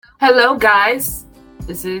Hello, guys.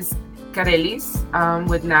 This is Carelis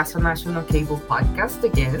with NASA National Cable Podcast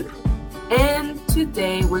again. And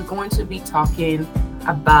today we're going to be talking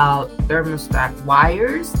about thermostat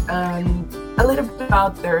wires and a little bit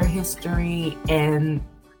about their history and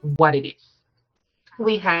what it is.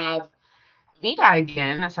 We have Vida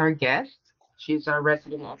again as our guest. She's our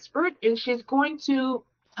resident expert, and she's going to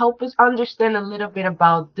help us understand a little bit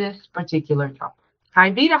about this particular topic.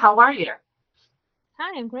 Hi, Vida. How are you?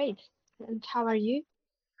 Hi, I'm great. And how are you?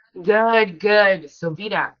 Good, good. So,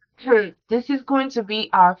 Vida, this is going to be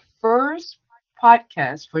our first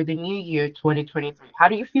podcast for the new year 2023. How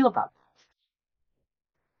do you feel about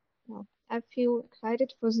Well, I feel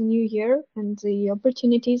excited for the new year and the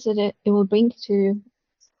opportunities that it will bring to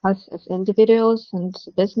us as individuals and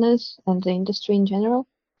business and the industry in general.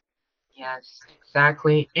 Yes,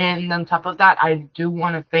 exactly. And on top of that, I do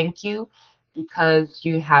want to thank you because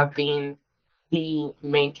you have been the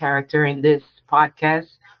main character in this podcast.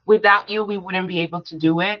 Without you, we wouldn't be able to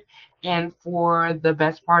do it. And for the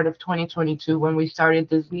best part of 2022, when we started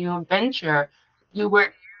this new venture, you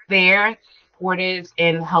were there, supportive,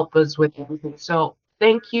 and help us with everything. So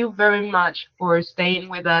thank you very much for staying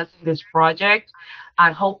with us in this project.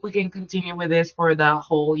 I hope we can continue with this for the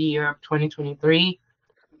whole year of 2023.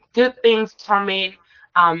 Good things coming.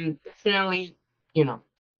 Definitely, you know,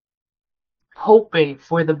 hoping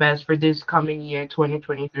for the best for this coming year,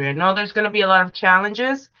 2023. I know there's going to be a lot of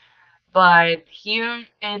challenges, but here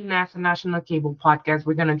in NASA National Cable Podcast,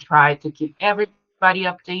 we're going to try to keep everybody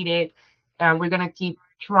updated, and we're going to keep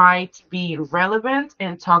try to be relevant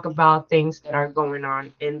and talk about things that are going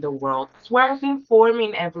on in the world, as well as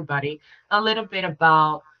informing everybody a little bit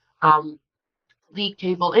about um, the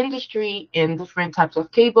cable industry and different types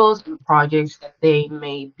of cables and projects that they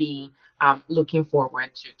may be looking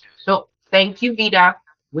forward to do. So thank you, Vida.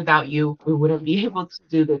 Without you, we wouldn't be able to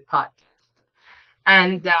do the podcast.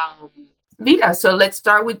 And Vida, so let's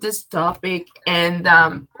start with this topic. And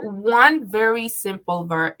one very simple,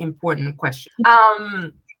 very important question.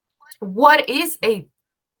 What is a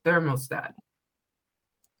thermostat?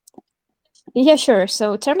 Yeah, sure.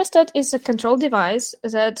 So thermostat is a control device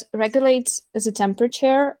that regulates the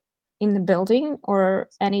temperature in the building or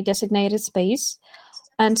any designated space.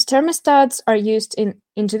 And thermostats are used in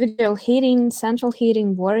individual heating, central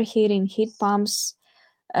heating, water heating, heat pumps,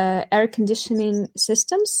 air conditioning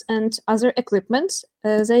systems, and other equipment.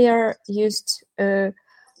 They are used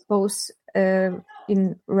both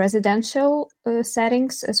in residential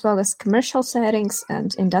settings as well as commercial settings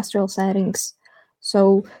and industrial settings.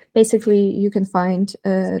 So basically, you can find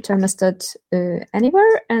thermostat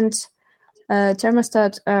anywhere, and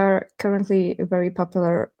thermostats are currently very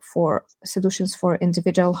popular for solutions for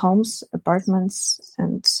individual homes, apartments,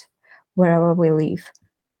 and wherever we live.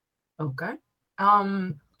 Okay.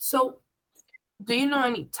 So do you know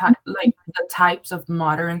any like the types of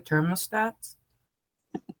modern thermostats?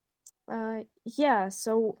 Yeah,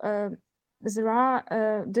 so there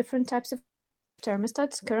are different types of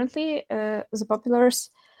thermostats. Currently, the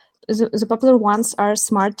popular ones are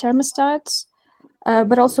smart thermostats,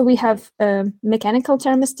 but also we have mechanical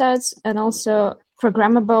thermostats and also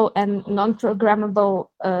programmable and non-programmable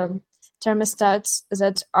thermostats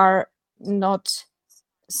that are not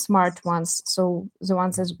smart ones. So the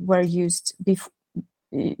ones that were used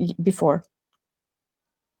before.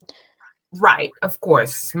 Right, of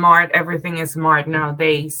course. Smart, everything is smart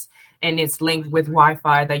nowadays, and it's linked with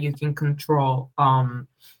Wi-Fi that you can control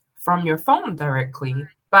from your phone directly.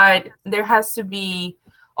 But there has to be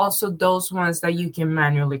also those ones that you can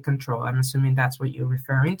manually control. I'm assuming that's what you're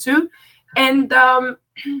referring to. And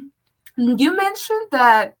you mentioned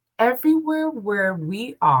that everywhere where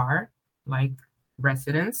we are, like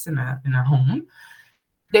residents in a home,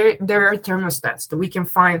 there are thermostats that we can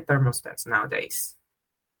find thermostats nowadays.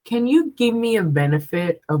 Can you give me a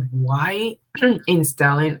benefit of why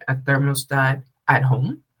installing a thermostat at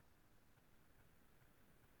home?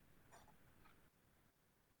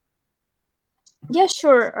 Yeah,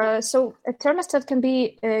 sure. So a thermostat can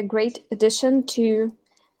be a great addition to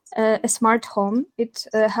a smart home. It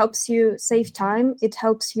helps you save time. It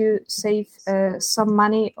helps you save some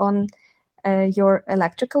money on your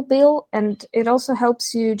electrical bill, and it also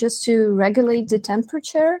helps you just to regulate the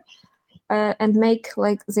temperature and make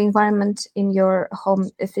like the environment in your home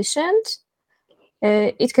efficient.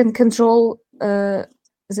 It can control the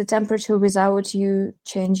temperature without you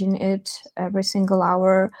changing it every single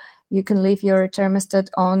hour. You can leave your thermostat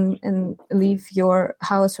on and leave your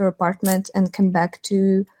house or apartment and come back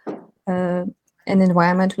to an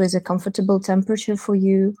environment with a comfortable temperature for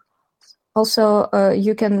you. Also,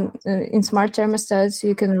 you can in smart thermostats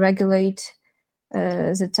you can regulate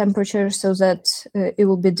the temperature so that it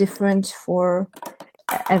will be different for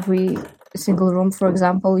every single room. For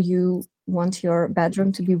example, you want your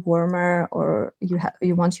bedroom to be warmer, or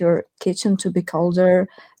you want your kitchen to be colder,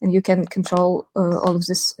 and you can control all of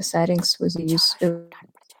these settings with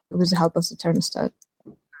the help of the thermostat.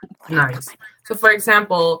 Nice. So, for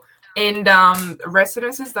example, in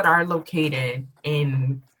residences that are located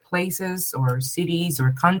in places or cities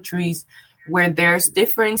or countries where there's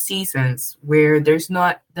different seasons, where there's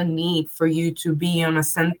not the need for you to be on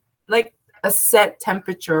like a set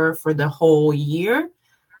temperature for the whole year,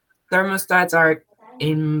 thermostats are,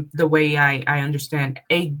 in the way I understand,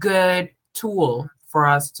 a good tool for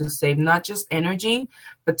us to save not just energy,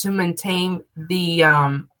 but to maintain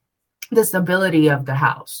the stability of the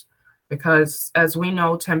house. Because as we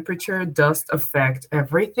know, temperature does affect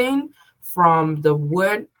everything from the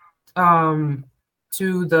wood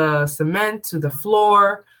to the cement to the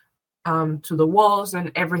floor to the walls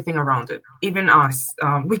and everything around it. Even us,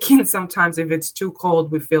 we can sometimes, if it's too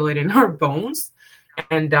cold, we feel it in our bones,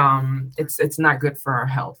 and it's not good for our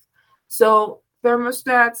health. So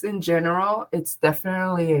thermostats in general, it's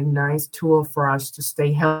definitely a nice tool for us to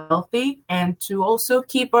stay healthy and to also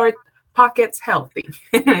keep our pockets healthy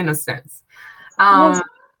in a sense. Um, Yes,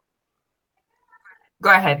 Go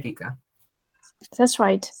ahead, Vika. that's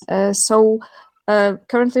right. So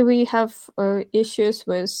currently we have issues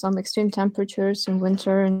with some extreme temperatures in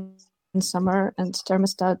winter and summer, and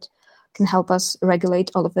thermostat can help us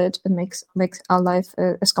regulate all of it and makes our life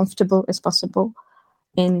as comfortable as possible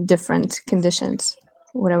in different conditions,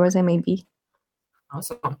 whatever they may be.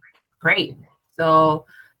 Awesome. Great. So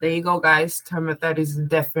there you go, guys. Thermostat is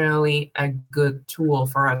definitely a good tool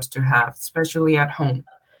for us to have, especially at home.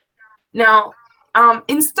 Now,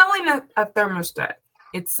 installing a thermostat,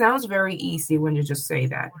 it sounds very easy when you just say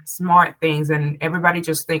that. Smart things, and everybody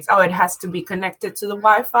just thinks, oh, it has to be connected to the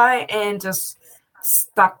Wi-Fi and just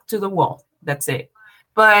stuck to the wall. That's it.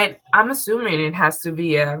 But I'm assuming it has to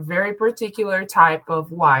be a very particular type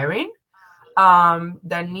of wiring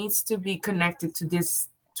that needs to be connected to this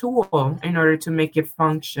tool in order to make it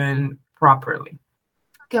function properly.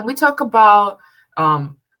 Can we talk about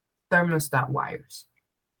um, thermostat wires?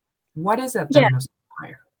 What is a Yeah. thermostat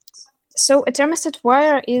wire? So a thermostat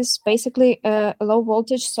wire is basically a low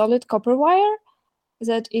voltage solid copper wire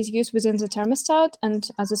that is used within the thermostat and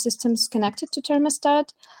other systems connected to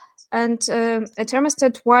thermostat. And a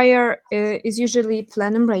thermostat wire is usually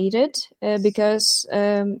plenum rated because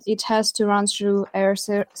it has to run through air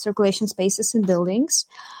circulation spaces in buildings.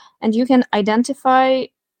 And you can identify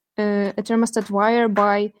a thermostat wire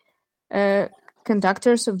by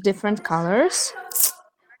conductors of different colors.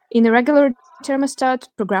 In a regular thermostat,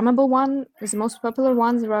 programmable one is the most popular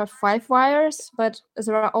one. There are 5 wires, but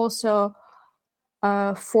there are also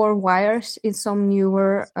 4 wires in some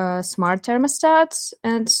newer smart thermostats,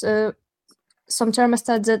 and some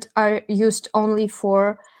thermostats that are used only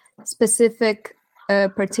for specific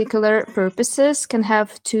particular purposes can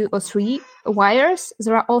have 2 or 3 wires.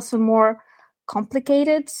 There are also more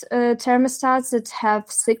complicated thermostats that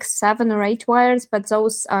have 6, 7, or 8 wires, but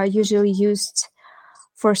those are usually used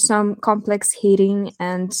for some complex heating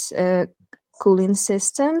and cooling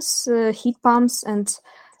systems, heat pumps, and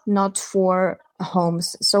not for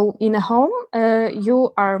homes. So in a home,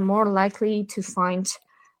 you are more likely to find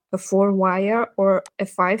a 4-wire or a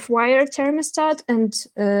 5-wire thermostat, and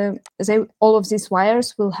all of these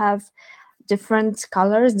wires will have different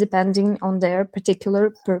colors depending on their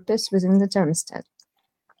particular purpose within the thermostat.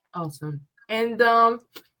 Awesome. And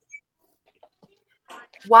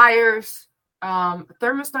wires,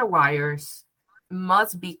 thermostat wires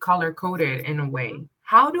must be color coded in a way.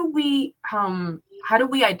 How do we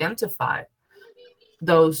identify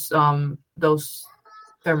those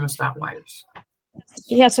thermostat wires?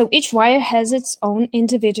 Yeah, so each wire has its own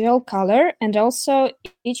individual color, and also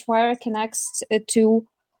each wire connects to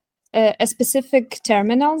a specific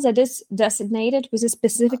terminal that is designated with a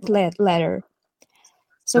specific letter.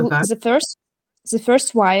 So Okay. the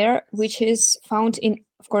first wire, which is found in,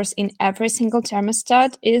 of course, in every single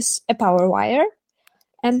thermostat, is a power wire,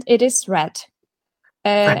 and it is red.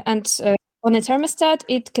 Right. And on a thermostat,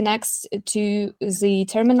 it connects to the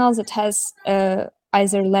terminal that has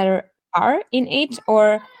either letter R in it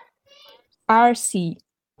or RC.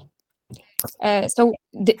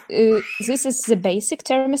 This is the basic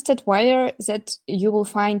thermostat wire that you will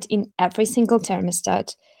find in every single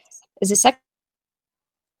thermostat. The second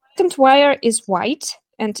wire is white,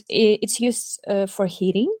 and it's used for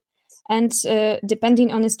heating. And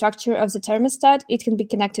depending on the structure of the thermostat, it can be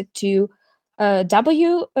connected to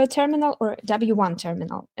W terminal or W1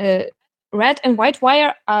 terminal. Red and white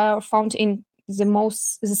wire are found in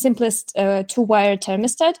the simplest two-wire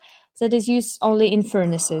thermostat that is used only in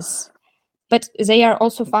furnaces. But they are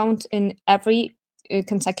also found in every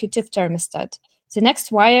consecutive thermostat. The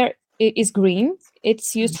next wire is green.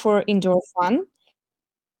 It's used for indoor fun,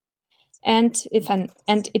 and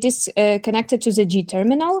it is connected to the G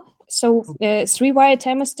terminal. So three-wire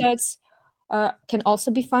thermostats can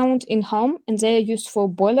also be found in home, and they are used for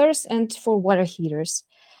boilers and for water heaters.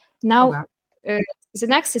 Now, the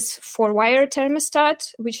next is four-wire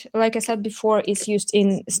thermostat, which, like I said before, is used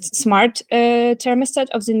in smart thermostat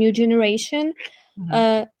of the new generation.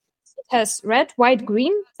 It has red, white,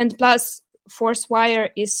 green, and plus fourth wire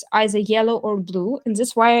is either yellow or blue, and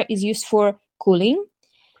this wire is used for cooling.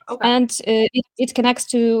 And it connects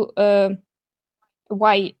to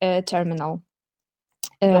Y terminal.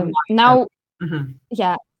 Now,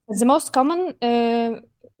 yeah, the most common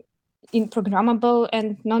in programmable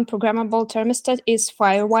and non-programmable thermostat is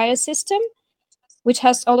firewire system, which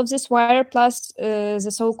has all of this wire plus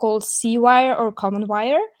the so-called C wire or common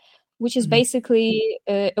wire, which is basically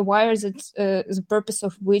a wire that the purpose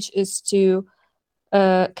of which is to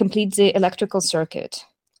complete the electrical circuit.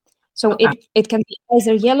 So it can be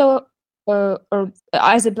either yellow or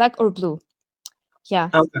either black or blue. Yeah,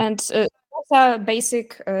 and those are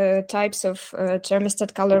basic types of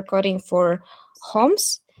thermostat color coding for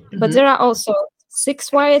homes. But there are also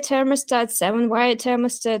 6-wire thermostats, 7-wire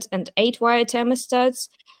thermostats, and 8-wire thermostats,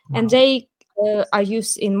 and they are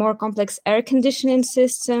used in more complex air conditioning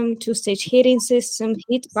system, two-stage heating system,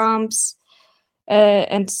 heat pumps,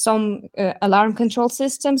 and some alarm control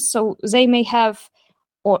systems. So they may have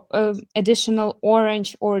additional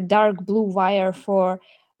orange or dark blue wire for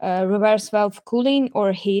reverse valve cooling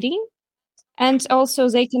or heating, and also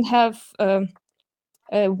they can have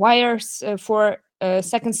wires for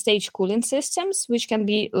second stage cooling systems, which can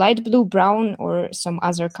be light blue, brown, or some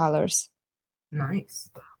other colors.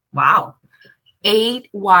 Nice. Wow.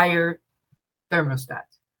 8-wire thermostat.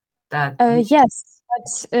 Yes,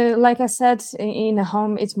 but like I said, in a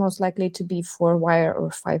home, it's most likely to be 4-wire or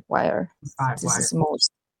 5-wire. This is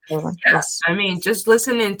most common. Yes. I mean, just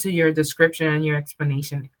listening to your description and your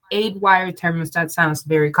explanation, 8-wire thermostat sounds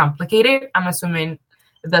very complicated. I'm assuming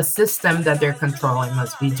the system that they're controlling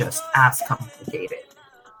must be just as complicated.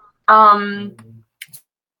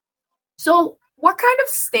 So what kind of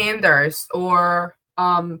standards or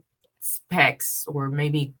specs or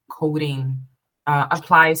maybe coding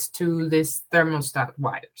applies to this thermostat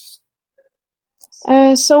wires?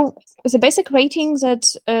 So the basic rating that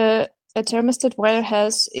a thermostat wire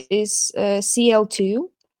has is CL2,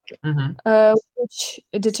 which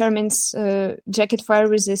determines jacket fire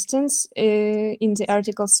resistance in the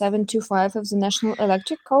Article 725 of the National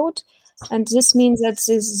Electric Code. And this means that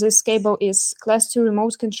this cable is Class 2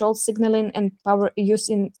 remote control signaling and power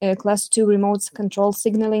used in Class 2 remote control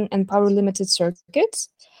signaling and power limited circuits.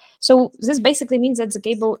 So this basically means that the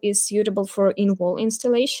cable is suitable for in-wall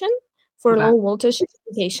installation for low voltage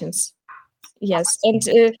applications. Yes, and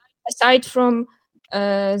aside from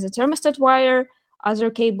the thermostat wire,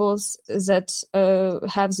 other cables that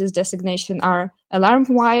have this designation are alarm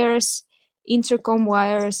wires, intercom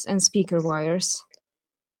wires, and speaker wires.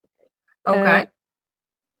 Okay.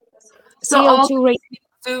 CL2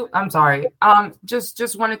 rating. I'm sorry.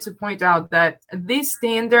 Just wanted to point out that this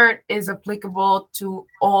standard is applicable to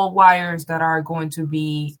all wires that are going to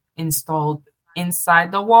be installed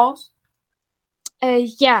inside the walls.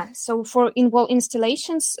 Yeah, so for in-wall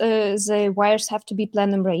installations, the wires have to be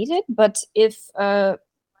platinum rated. But if the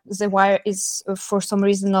wire is for some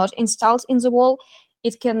reason not installed in the wall,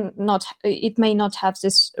 it may not have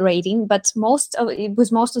this rating. But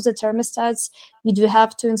with most of the thermostats, you do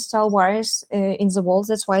have to install wires in the walls.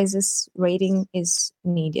 That's why this rating is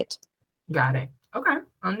needed. Got it. Okay,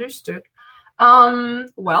 understood.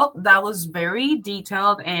 Well, that was very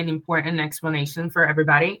detailed and important explanation for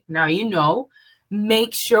everybody. Now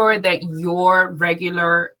make sure that your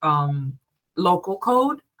regular local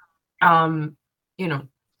code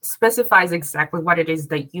specifies exactly what it is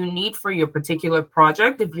that you need for your particular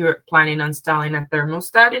project. If you're planning on installing a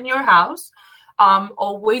thermostat in your house,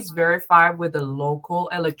 always verify with a local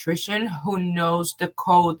electrician who knows the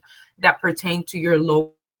code that pertain to your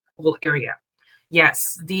local area.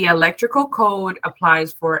 Yes, the electrical code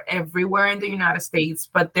applies for everywhere in the United States,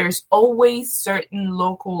 but there's always certain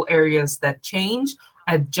local areas that change,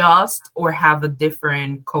 adjust, or have a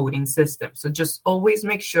different coding system. So just always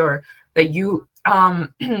make sure that you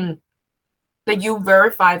that you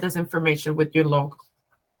verify this information with your local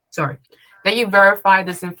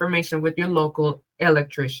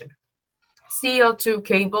electrician. CL2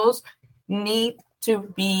 cables need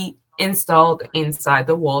to be installed inside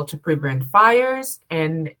the wall to prevent fires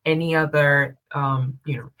and any other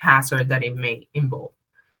hazard that it may involve.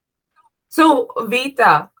 So,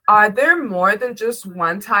 Vita, are there more than just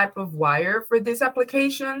one type of wire for this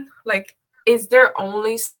application? Like, is there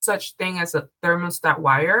only such thing as a thermostat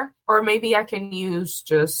wire? Or maybe I can use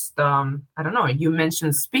just, I don't know, you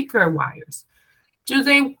mentioned speaker wires. Do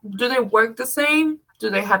they work the same? Do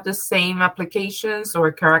they have the same applications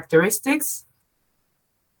or characteristics?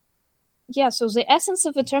 Yeah, so the essence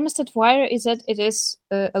of a thermostat wire is that it is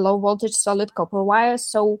a low voltage solid copper wire.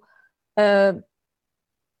 So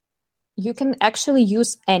you can actually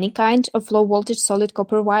use any kind of low voltage solid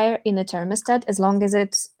copper wire in a thermostat as long as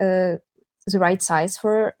it's the right size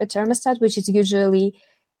for a thermostat, which is usually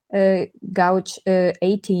gauge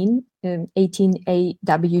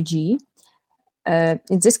 18AWG.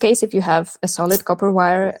 In this case, if you have a solid copper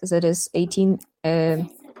wire that is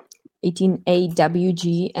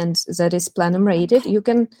 18AWG and that is platinum rated, you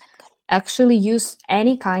can actually use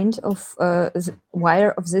any kind of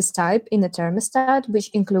wire of this type in a thermostat, which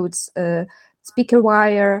includes speaker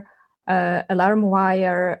wire, alarm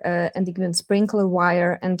wire, and even sprinkler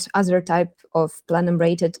wire and other type of platinum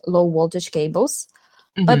rated low voltage cables.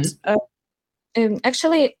 But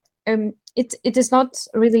actually, it is not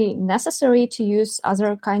really necessary to use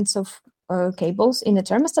other kinds of cables in a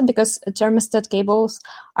thermostat, because thermostat cables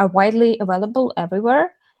are widely available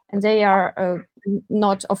everywhere, and they are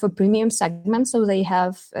not of a premium segment, so they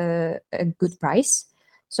have a good price.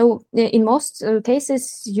 So in most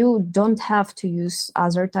cases, you don't have to use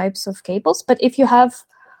other types of cables. But if you have,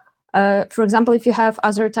 for example, if you have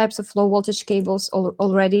other types of low voltage cables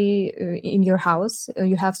already in your house,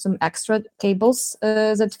 you have some extra cables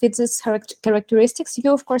that fit these characteristics,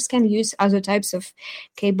 you of course can use other types of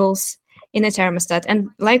cables in a thermostat. And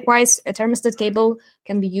likewise, a thermostat cable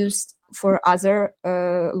can be used for other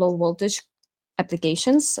low voltage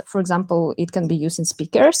applications. For example, it can be used in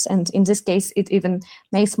speakers, and in this case it even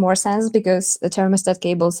makes more sense because the thermostat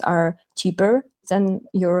cables are cheaper than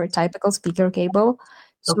your typical speaker cable.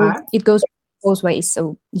 So it goes both ways.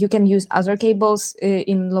 So you can use other cables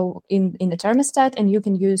in the thermostat, and you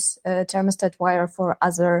can use thermostat wire for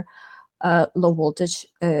other low voltage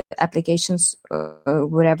applications,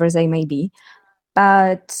 wherever they may be.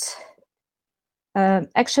 But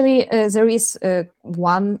actually, there is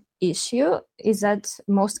one issue, is that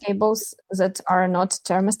most cables that are not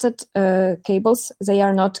thermostat cables, they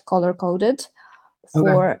are not color coded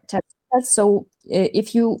for thermostats. So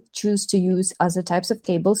if you choose to use other types of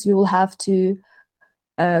cables, you will have to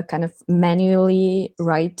kind of manually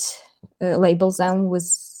write labels them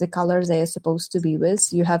with the color they are supposed to be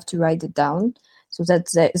with. You have to write it down so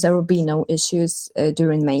that there will be no issues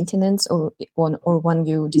during maintenance or when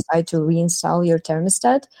you decide to reinstall your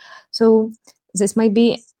thermostat. So this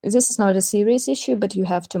is not a serious issue, but you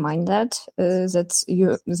have to mind that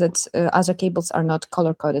other cables are not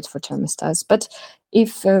color coded for thermostats. But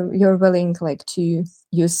if you're willing to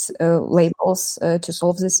use labels to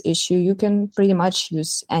solve this issue, you can pretty much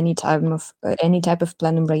use any type of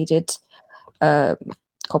platinum rated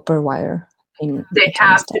copper wire in They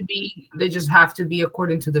have thermostat. to be, they just have to be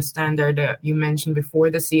according to the standard that you mentioned before,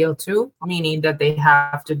 the CL2, meaning that they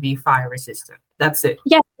have to be fire resistant. That's it.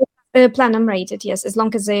 Yeah, platinum rated, yes. As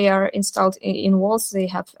long as they are installed in walls, they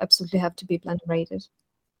absolutely have to be platinum rated.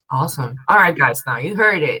 Awesome. All right, guys, now you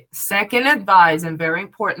heard it. Second advice, and very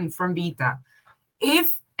important from Vita.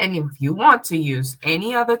 If you want to use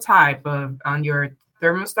any other type of on your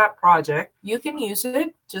thermostat project, you can use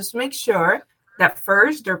it. Just make sure that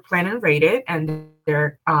first they're platinum rated and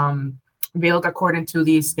they're built according to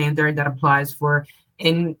the standard that applies for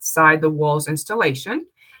inside the walls installation.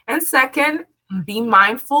 And second, be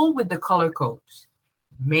mindful with the color codes.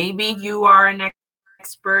 Maybe you are an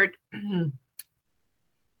expert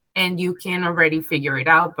and you can already figure it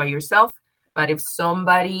out by yourself. But if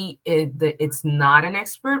somebody it's not an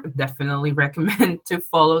expert, definitely recommend to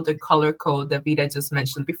follow the color code that Vita just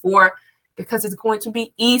mentioned before, because it's going to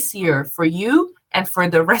be easier for you and for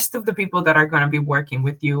the rest of the people that are going to be working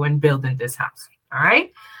with you and building this house. All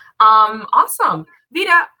right. Awesome.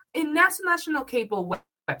 Vita, in National Cable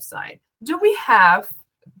website, do we have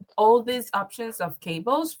all these options of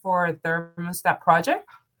cables for a thermostat project?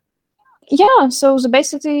 Yeah, so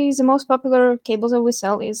basically the most popular cables that we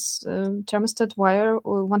sell is thermostat wire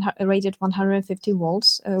or rated 150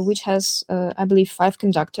 volts, which has, I believe, 5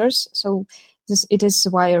 conductors. So it is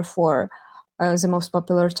wire for the most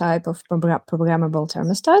popular type of programmable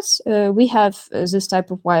thermostats. We have this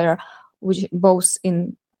type of wire, which both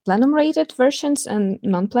in platinum rated versions and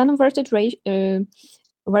non-platinum rated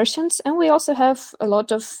versions, and we also have a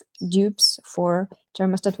lot of dupes for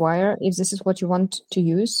thermostat wire if this is what you want to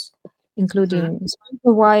use, including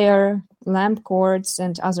sprinkler wire, lamp cords,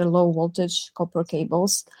 and other low voltage copper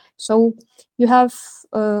cables. So you have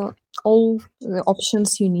all the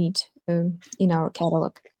options you need in our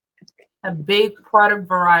catalog. A big product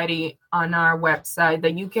variety on our website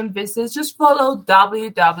that you can visit. Just follow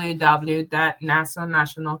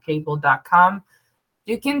www.nasanationalcable.com.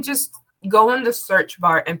 You can just go in the search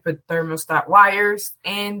bar and put thermostat wires,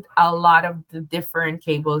 and a lot of the different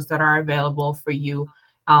cables that are available for you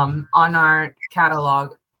on our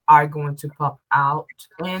catalog are going to pop out.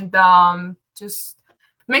 And just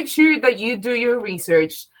make sure that you do your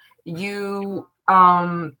research. You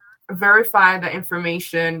verify the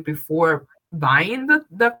information before buying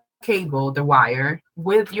the cable, the wire,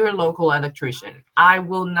 with your local electrician. I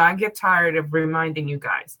will not get tired of reminding you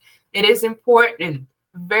guys. It is important,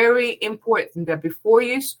 very important, that before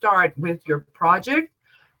you start with your project,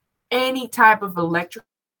 any type of electrical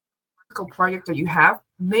project that you have,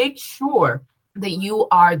 make sure that you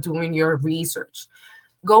are doing your research.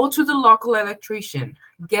 Go to the local electrician,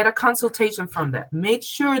 get a consultation from them. Make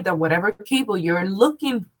sure that whatever cable you're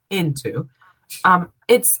looking into,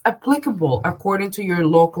 it's applicable according to your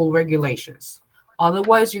local regulations.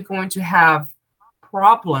 Otherwise, you're going to have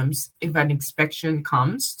problems if an inspection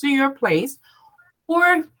comes to your place,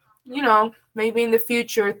 or, maybe in the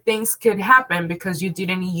future, things could happen because you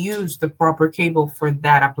didn't use the proper cable for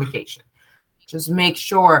that application. Just make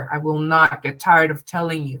sure, I will not get tired of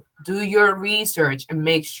telling you, do your research and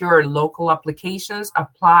make sure local applications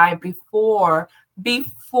apply before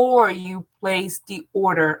you place the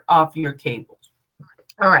order of your cables.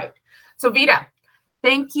 All right. So Vida,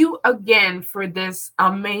 thank you again for this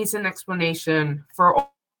amazing explanation, for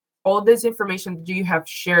all this information that you have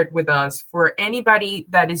shared with us. For anybody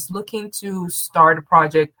that is looking to start a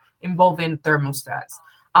project involving thermostats,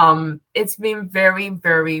 it's been very,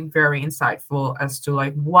 very, very insightful as to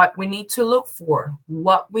like what we need to look for,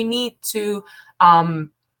 what we need to,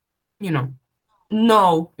 you know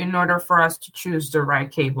in order for us to choose the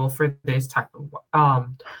right cable for this type of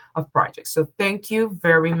project. So thank you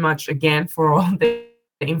very much again for all the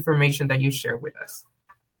information that you shared with us.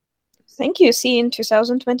 Thank you. See you in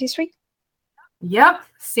 2023. Yep.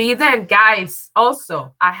 See you then, guys.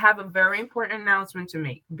 Also, I have a very important announcement to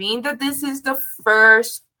make. Being that this is the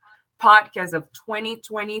first podcast of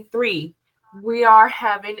 2023, we are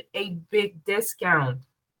having a big discount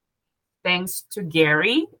thanks to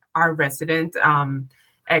Gary, our resident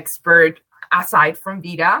expert, aside from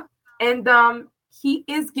Vida. And he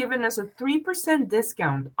is giving us a 3%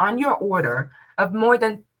 discount on your order of more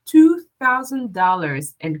than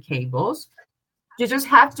 $2,000 in cables. You just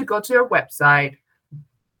have to go to your website,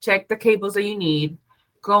 check the cables that you need,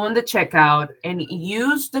 go on the checkout, and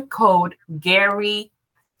use the code GARRY3.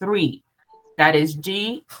 That is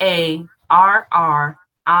GARRIE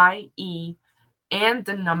and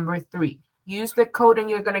the number 3. Use the code and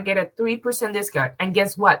you're going to get a 3% discount. And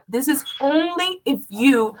guess what? This is only if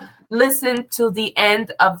you listen to the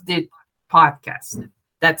end of the podcast.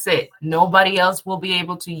 That's it. Nobody else will be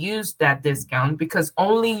able to use that discount because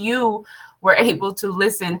only you were able to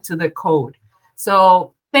listen to the code.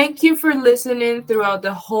 So thank you for listening throughout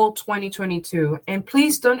the whole 2022. And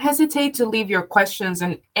please don't hesitate to leave your questions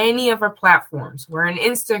on any of our platforms. We're on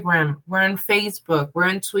Instagram, we're on Facebook, we're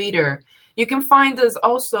on Twitter. You can find us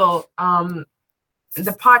also the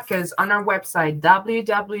podcast on our website,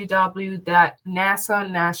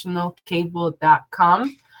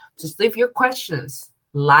 www.nasanationalcable.com. Just leave your questions.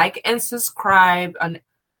 Like and subscribe on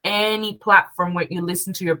any platform where you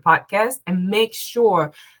listen to your podcast, and make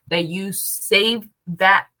sure that you save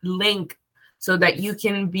that link so that you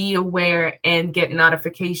can be aware and get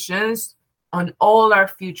notifications on all our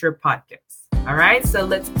future podcasts. All right, so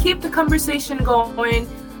let's keep the conversation going.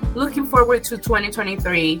 Looking forward to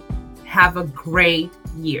 2023. Have a great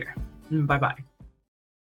year. Bye-bye.